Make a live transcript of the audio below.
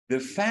The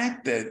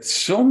fact that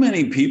so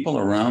many people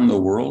around the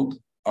world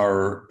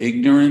are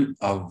ignorant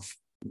of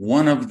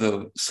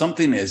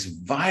something as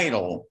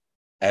vital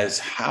as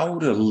how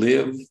to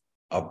live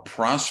a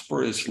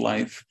prosperous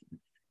life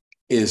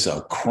is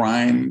a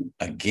crime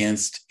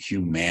against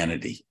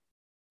humanity.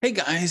 Hey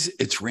guys,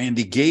 it's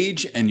Randy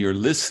Gage, and you're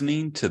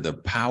listening to the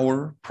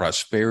Power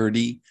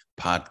Prosperity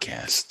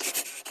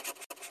Podcast.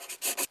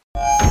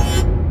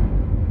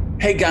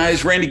 Hey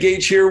guys, Randy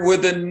Gage here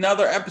with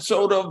another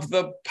episode of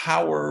the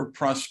Power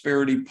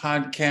Prosperity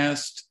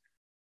Podcast.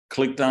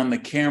 Clicked on the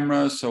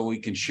camera so we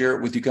can share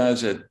it with you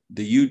guys at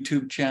the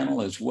YouTube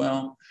channel as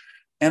well.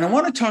 And I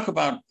want to talk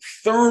about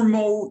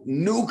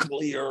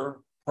thermonuclear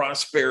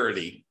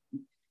prosperity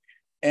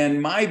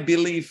and my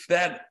belief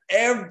that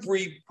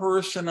every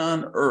person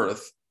on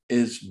earth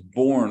is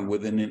born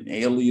with an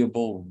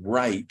inalienable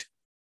right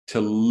to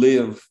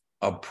live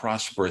a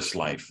prosperous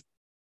life.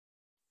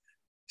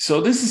 So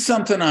this is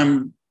something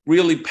I'm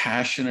really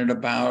passionate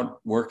about,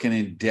 working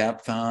in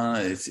depth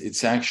on.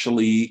 It's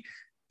actually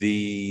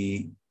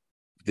the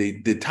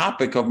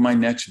topic of my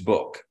next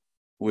book,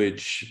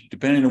 which,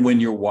 depending on when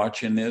you're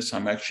watching this,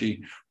 I'm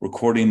actually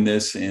recording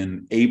this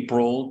in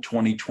April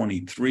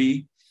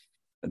 2023.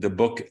 The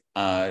book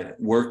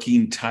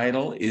working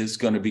title is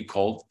going to be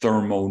called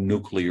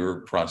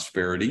Thermonuclear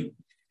Prosperity.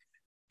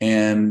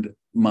 And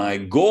my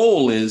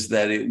goal is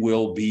that it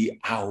will be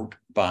out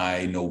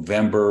by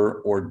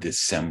November or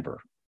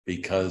December,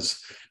 because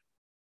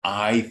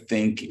I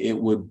think it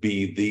would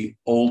be the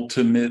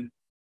ultimate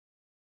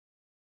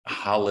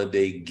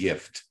holiday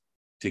gift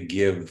to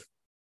give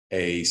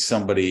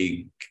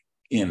somebody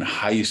in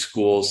high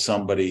school,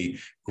 somebody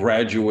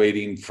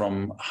graduating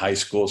from high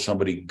school,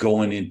 somebody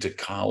going into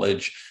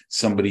college,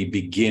 somebody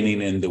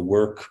beginning in their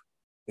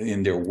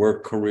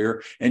work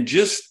career, and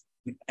just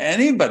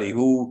anybody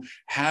who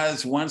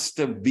wants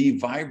to be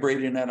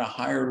vibrating at a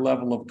higher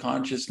level of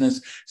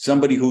consciousness,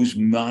 somebody who's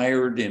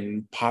mired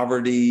in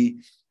poverty,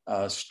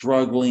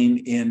 struggling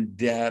in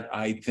debt.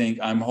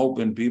 I'm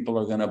hoping people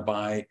are going to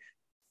buy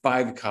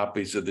 5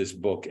 copies of this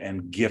book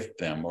and gift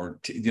them, or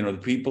the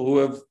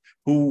people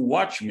who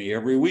watch me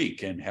every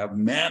week and have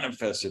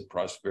manifested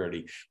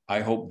prosperity. I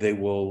hope they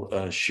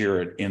will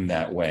share it in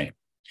that way.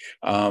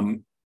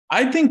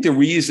 I think the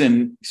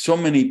reason so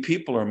many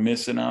people are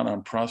missing out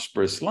on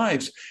prosperous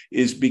lives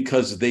is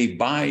because they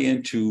buy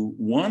into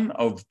one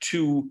of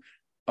two,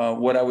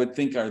 what I would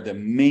think are the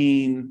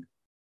main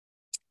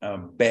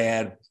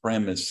bad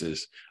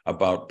premises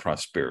about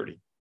prosperity.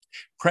 Bad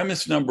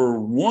premise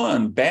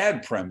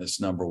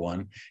number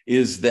one,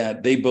 is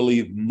that they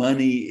believe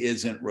money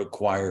isn't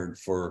required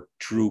for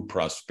true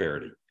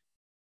prosperity.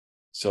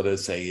 So they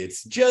say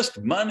it's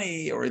just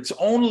money, or it's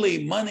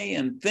only money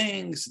and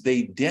things.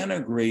 They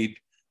denigrate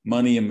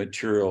money and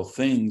material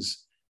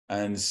things,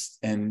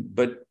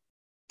 but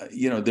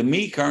the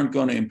meek aren't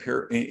going to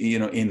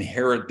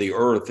inherit the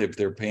earth if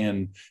they're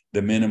paying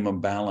the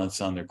minimum balance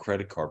on their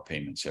credit card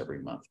payments every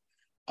month.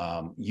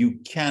 You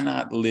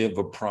cannot live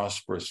a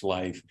prosperous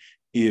life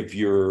if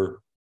you're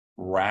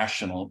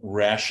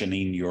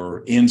rationing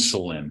your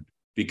insulin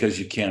because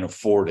you can't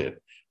afford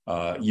it.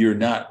 You're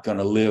not going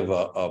to live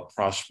a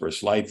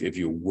prosperous life if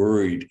you're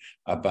worried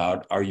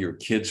about, are your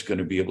kids going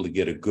to be able to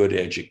get a good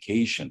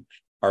education?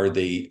 Are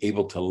they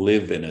able to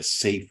live in a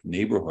safe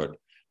neighborhood?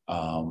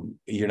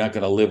 You're not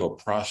going to live a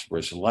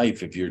prosperous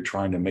life if you're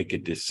trying to make a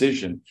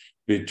decision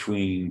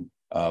between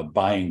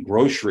buying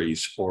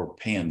groceries or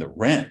paying the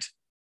rent.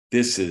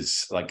 This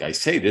is, like I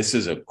say, this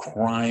is a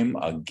crime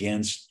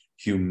against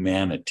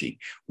humanity.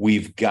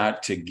 We've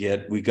got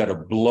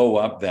to blow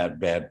up that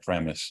bad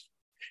premise.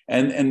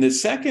 And the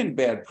second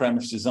bad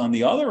premise is on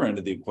the other end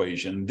of the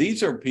equation.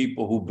 These are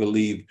people who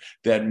believe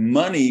that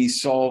money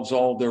solves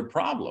all their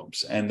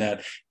problems, and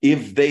that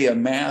if they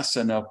amass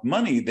enough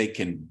money, they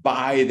can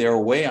buy their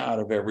way out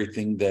of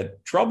everything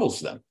that troubles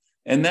them.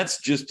 And that's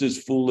just as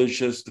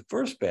foolish as the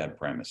first bad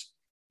premise.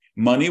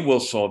 Money will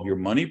solve your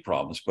money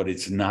problems, but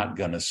it's not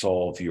going to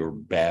solve your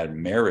bad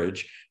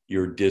marriage,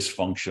 your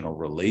dysfunctional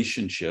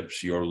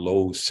relationships, your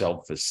low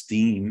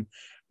self-esteem,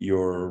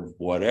 your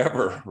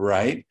whatever,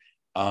 right?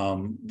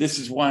 This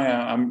is why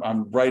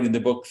I'm writing the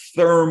book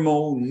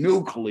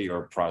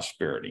Thermonuclear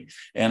Prosperity.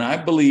 And I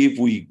believe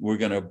we're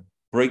going to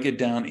break it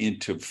down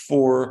into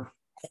 4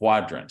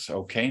 quadrants,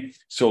 okay?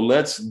 So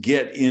let's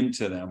get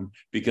into them,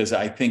 because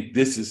I think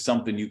this is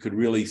something you could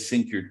really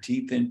sink your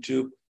teeth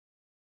into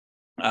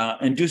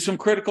and do some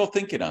critical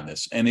thinking on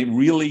this. And it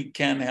really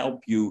can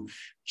help you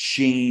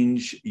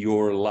change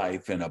your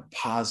life in a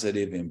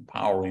positive,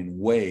 empowering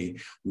way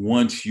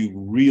once you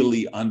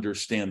really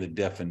understand the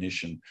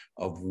definition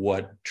of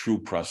what true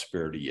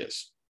prosperity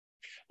is.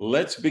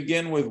 Let's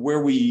begin with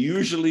where we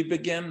usually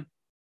begin: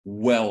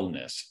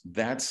 wellness.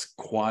 That's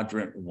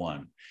quadrant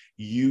 1.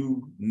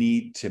 You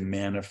need to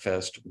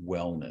manifest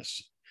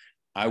wellness.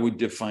 I would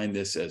define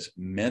this as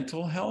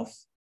mental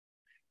health,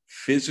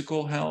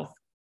 physical health,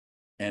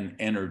 and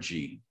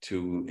energy,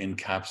 to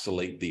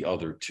encapsulate the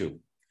other 2.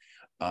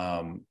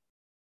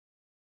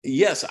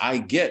 yes, I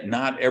get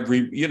not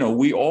every,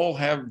 we all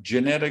have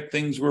genetic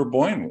things we're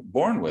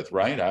born with,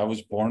 right? I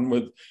was born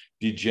with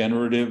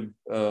degenerative,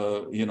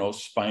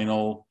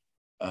 spinal,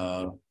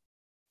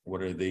 what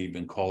do they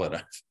even call it?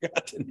 I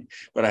forgot the name,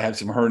 but I have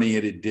some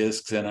herniated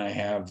discs, and I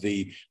have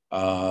the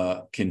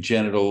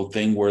congenital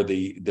thing where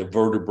the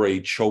vertebrae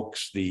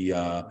chokes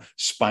the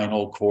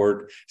spinal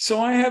cord.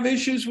 So I have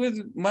issues with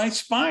my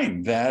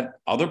spine that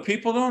other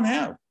people don't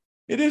have.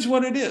 It is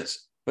what it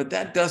is. But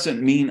that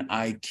doesn't mean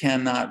I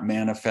cannot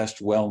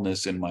manifest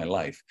wellness in my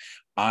life.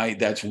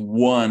 That's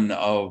one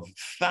of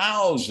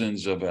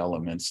thousands of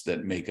elements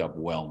that make up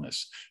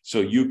wellness. So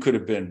you could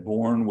have been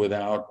born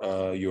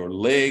without your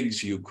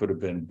legs. You could have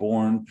been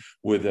born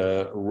with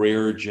a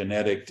rare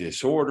genetic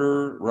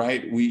disorder,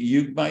 right?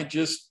 You might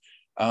just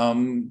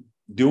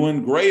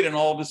doing great, and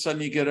all of a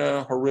sudden you get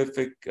a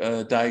horrific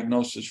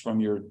diagnosis from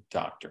your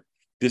doctor.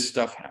 This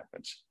stuff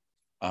happens.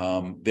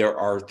 There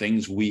are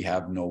things we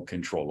have no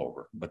control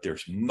over, but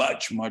there's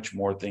much, much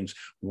more things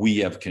we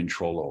have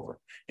control over.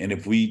 And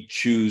if we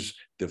choose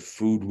the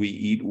food we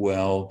eat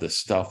well, the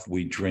stuff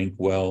we drink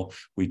well,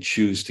 we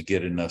choose to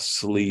get enough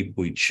sleep,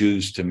 we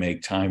choose to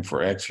make time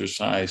for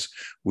exercise,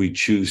 we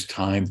choose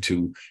time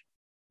to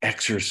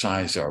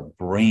exercise our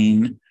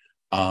brain,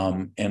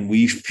 and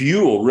we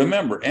fuel.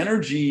 Remember,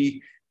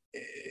 energy,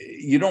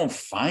 you don't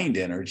find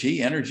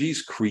energy. Energy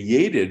is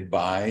created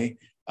by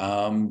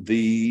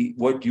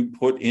what you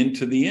put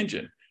into the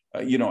engine.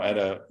 At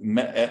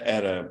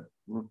a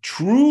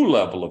true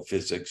level of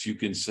physics, you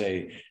can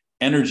say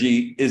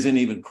energy isn't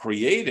even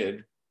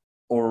created,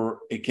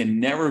 or it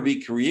can never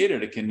be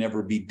created. It can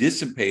never be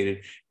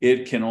dissipated.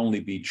 It can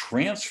only be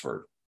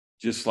transferred.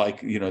 Just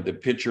like, the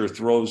pitcher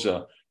throws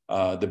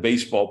the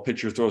baseball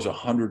pitcher throws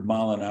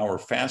 100-mile-an-hour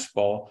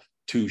fastball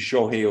to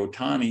Shohei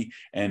Ohtani,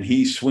 and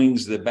he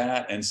swings the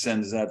bat and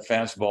sends that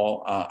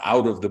fastball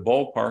out of the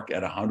ballpark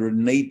at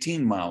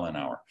 118 mile an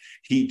hour.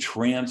 He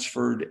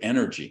transferred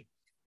energy.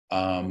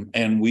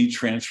 And we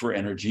transfer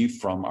energy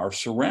from our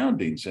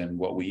surroundings and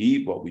what we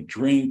eat, what we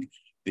drink,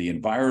 the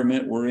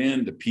environment we're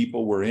in, the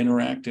people we're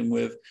interacting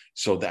with.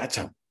 So that's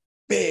a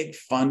big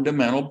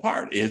fundamental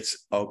part.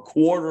 It's a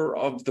quarter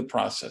of the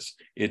process.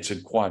 It's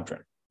a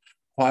quadrant.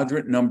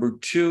 Quadrant number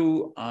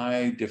 2,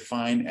 I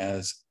define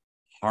as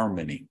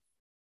harmony.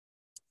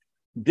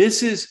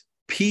 This is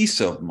peace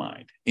of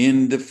mind.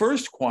 In the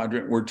first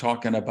quadrant, we're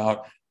talking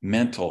about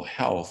mental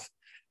health.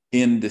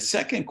 In the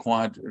second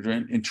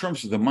quadrant, in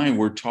terms of the mind,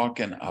 we're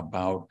talking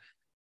about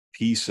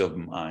peace of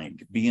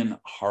mind, being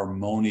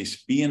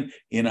harmonious, being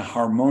in a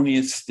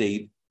harmonious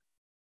state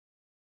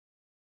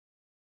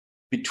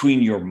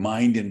between your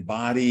mind and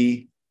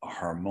body, a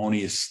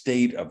harmonious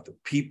state of the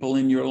people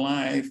in your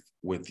life,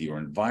 with your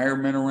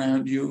environment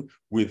around you,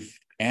 with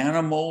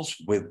animals,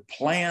 with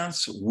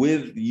plants,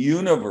 with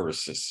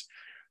universes.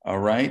 All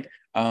right.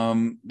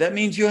 That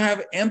means you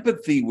have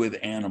empathy with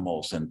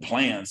animals and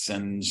plants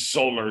and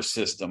solar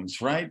systems,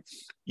 right?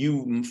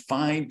 You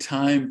find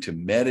time to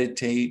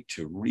meditate,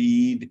 to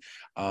read.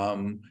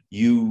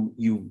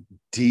 You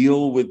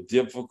deal with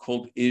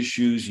difficult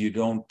issues. You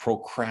don't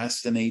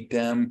procrastinate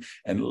them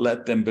and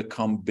let them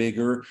become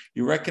bigger.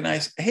 You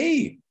recognize,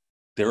 hey,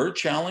 there are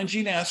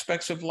challenging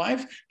aspects of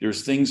life.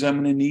 There's things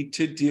I'm going to need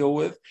to deal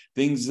with,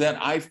 things that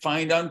I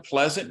find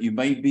unpleasant. You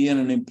may be in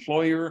an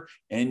employer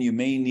and you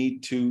may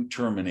need to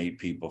terminate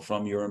people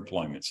from your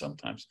employment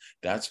sometimes.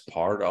 That's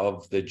part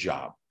of the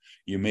job.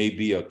 You may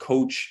be a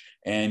coach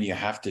and you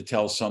have to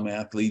tell some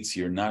athletes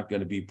you're not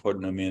going to be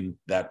putting them in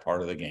that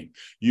part of the game.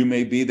 You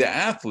may be the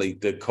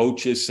athlete. The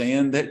coach is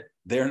saying that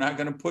they're not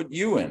going to put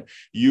you in.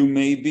 You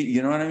may be,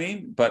 you know what I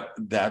mean? But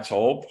that's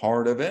all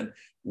part of it.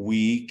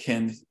 We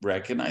can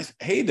recognize,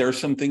 hey, there are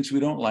some things we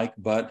don't like,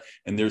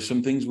 and there's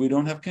some things we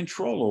don't have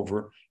control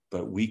over,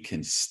 but we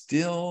can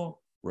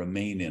still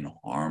remain in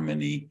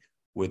harmony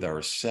with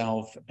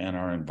ourselves and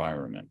our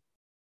environment.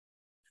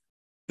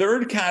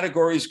 Third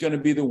category is going to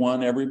be the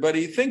one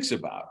everybody thinks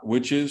about,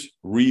 which is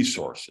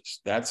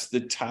resources. That's the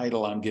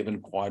title I'm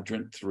giving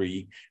quadrant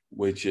 3,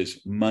 which is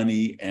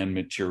money and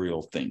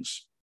material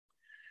things.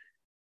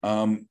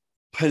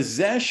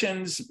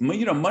 Possessions,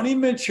 money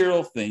and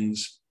material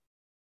things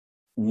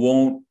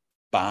won't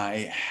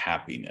buy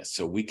happiness.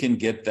 So we can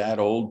get that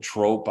old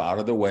trope out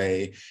of the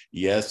way.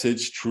 Yes,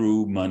 it's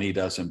true, money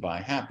doesn't buy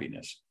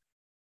happiness.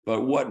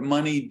 But what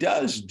money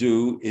does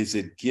do is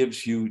it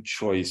gives you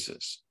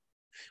choices.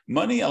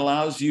 Money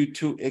allows you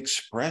to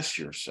express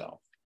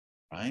yourself,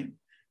 right?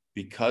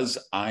 Because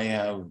I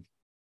have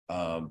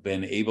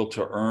been able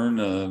to earn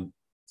a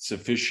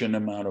sufficient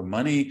amount of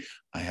money.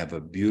 I have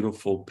a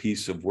beautiful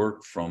piece of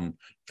work from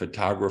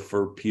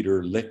photographer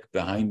Peter Lick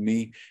behind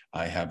me.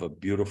 I have a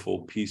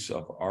beautiful piece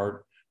of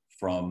art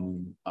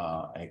from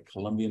a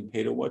Colombian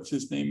painter. What's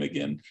his name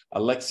again?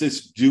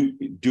 Alexis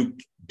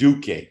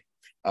Duque.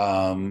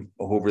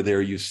 Over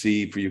there you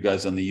see, for you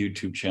guys on the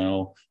YouTube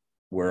channel,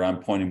 where I'm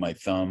pointing my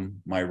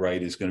thumb, my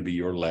right is going to be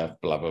your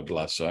left, blah, blah,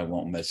 blah. So I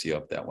won't mess you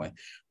up that way,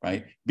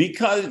 right?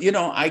 Because,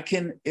 I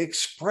can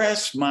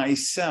express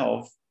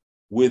myself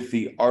with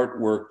the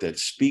artwork that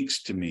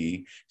speaks to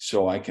me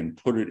so I can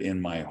put it in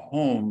my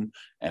home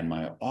and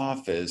my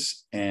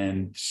office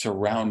and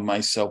surround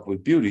myself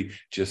with beauty,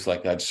 just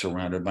like I've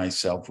surrounded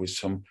myself with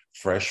some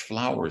fresh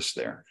flowers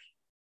there.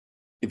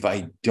 If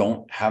I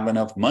don't have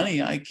enough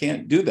money, I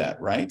can't do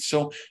that, right?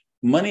 So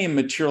money and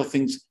material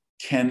things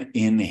can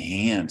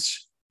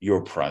enhance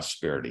your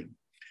prosperity.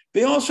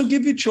 They also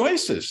give you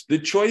choices, the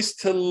choice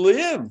to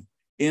live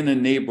in a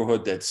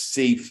neighborhood that's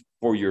safe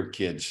for your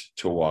kids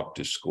to walk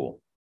to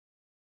school.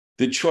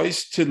 The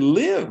choice to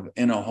live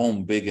in a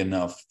home big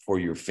enough for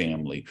your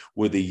family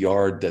with a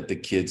yard that the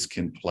kids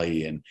can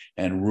play in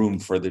and room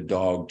for the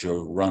dog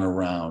to run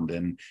around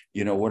and,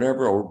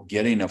 whatever, or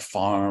getting a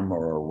farm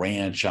or a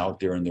ranch out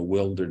there in the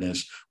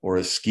wilderness or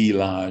a ski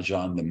lodge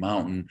on the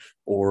mountain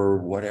or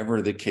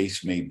whatever the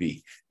case may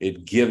be.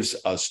 It gives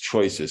us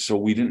choices. So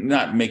we're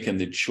not making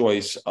the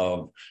choice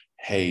of,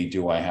 hey,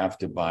 do I have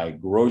to buy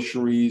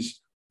groceries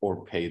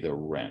or pay the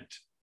rent?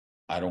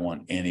 I don't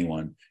want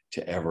anyone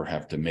to ever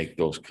have to make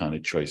those kind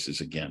of choices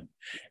again.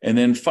 And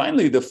then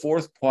finally, the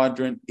fourth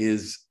quadrant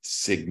is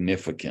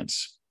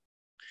significance.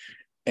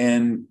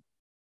 And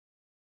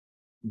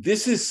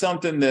this is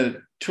something that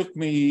took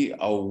me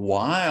a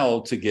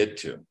while to get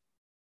to.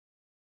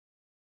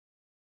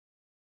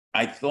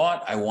 I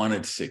thought I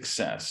wanted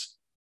success.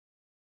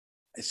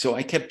 So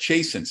I kept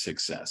chasing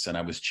success, and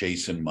I was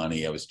chasing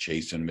money. I was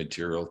chasing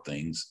material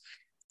things.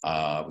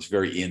 I was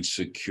very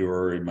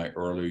insecure in my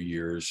earlier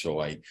years, so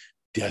I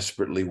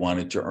desperately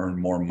wanted to earn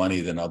more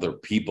money than other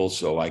people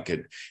so I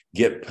could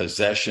get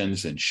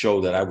possessions and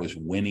show that I was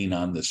winning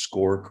on the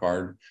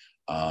scorecard.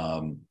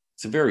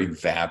 It's a very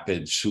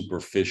vapid,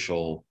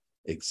 superficial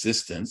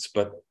existence,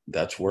 but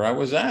that's where I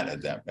was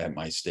at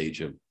that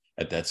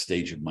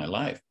stage of my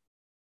life.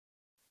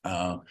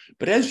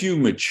 But as you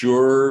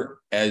mature,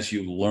 as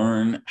you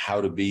learn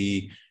how to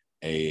be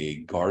a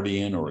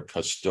guardian or a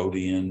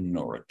custodian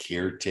or a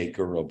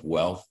caretaker of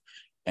wealth,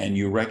 and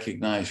you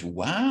recognize,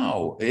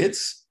 wow,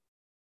 it's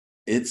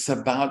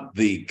about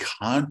the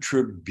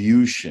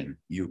contribution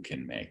you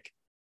can make.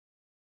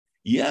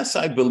 Yes,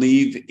 I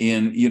believe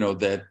in,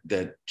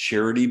 that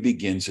charity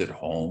begins at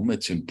home.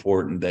 It's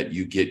important that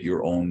you get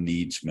your own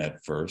needs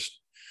met first.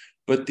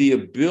 But the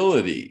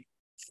ability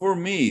for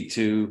me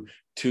to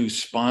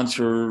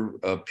sponsor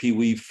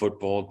Pee-wee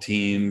football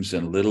teams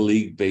and Little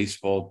League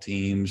baseball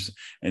teams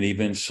and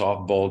even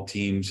softball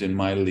teams in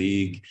my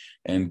league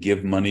and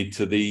give money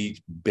to the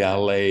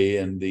ballet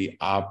and the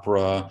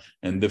opera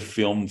and the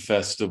film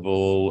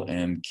festival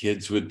and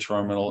kids with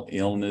terminal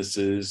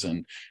illnesses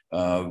and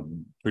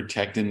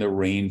protecting the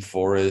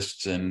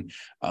rainforests and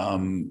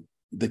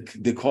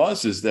the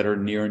causes that are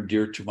near and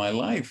dear to my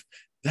life.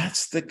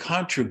 That's the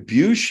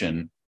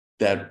contribution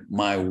that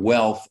my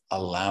wealth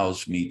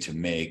allows me to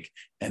make.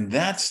 And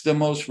that's the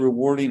most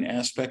rewarding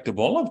aspect of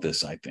all of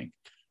this, I think.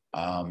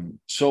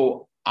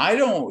 So I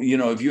don't,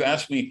 if you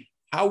ask me,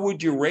 how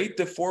would you rate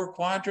the four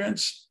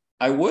quadrants?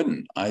 I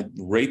wouldn't. I'd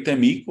rate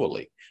them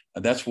equally.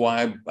 That's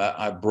why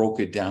I broke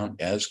it down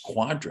as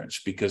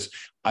quadrants, because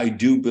I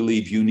do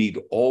believe you need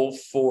all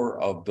four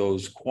of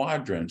those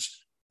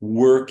quadrants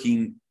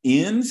working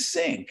in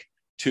sync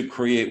to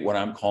create what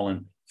I'm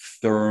calling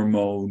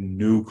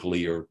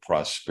thermonuclear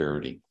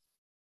prosperity.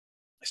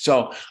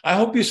 So I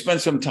hope you spend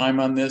some time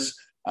on this.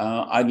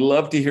 I'd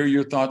love to hear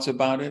your thoughts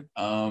about it.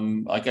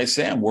 Like I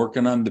say, I'm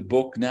working on the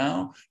book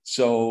now.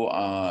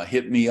 So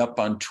hit me up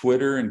on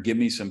Twitter and give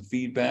me some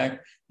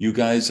feedback. You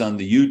guys on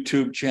the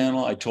YouTube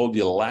channel, I told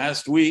you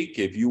last week,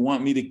 if you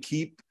want me to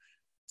keep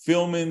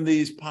filming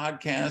these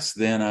podcasts,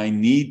 then I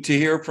need to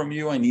hear from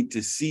you. I need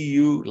to see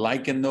you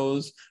liking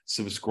those,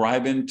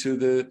 subscribing to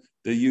the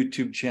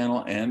YouTube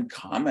channel, and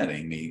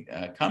commenting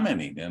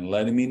and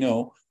letting me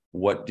know,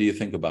 what do you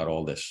think about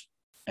all this?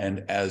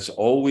 And as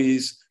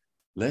always,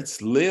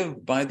 let's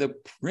live by the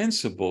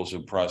principles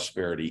of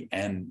prosperity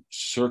and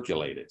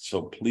circulate it.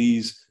 So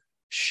please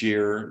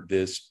share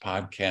this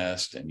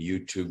podcast and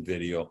YouTube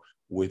video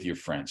with your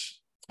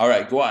friends. All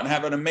right, go out and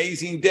have an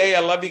amazing day.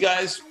 I love you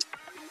guys.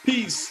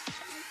 Peace.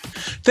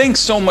 Thanks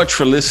so much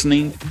for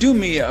listening. Do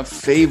me a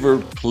favor,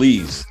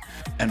 please,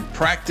 and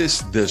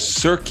practice the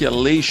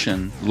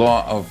circulation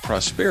law of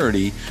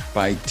prosperity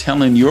by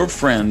telling your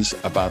friends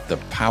about the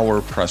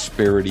Power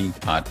Prosperity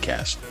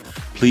podcast.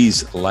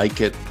 Please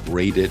like it,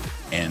 rate it,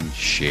 and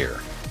share.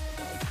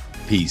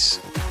 Peace.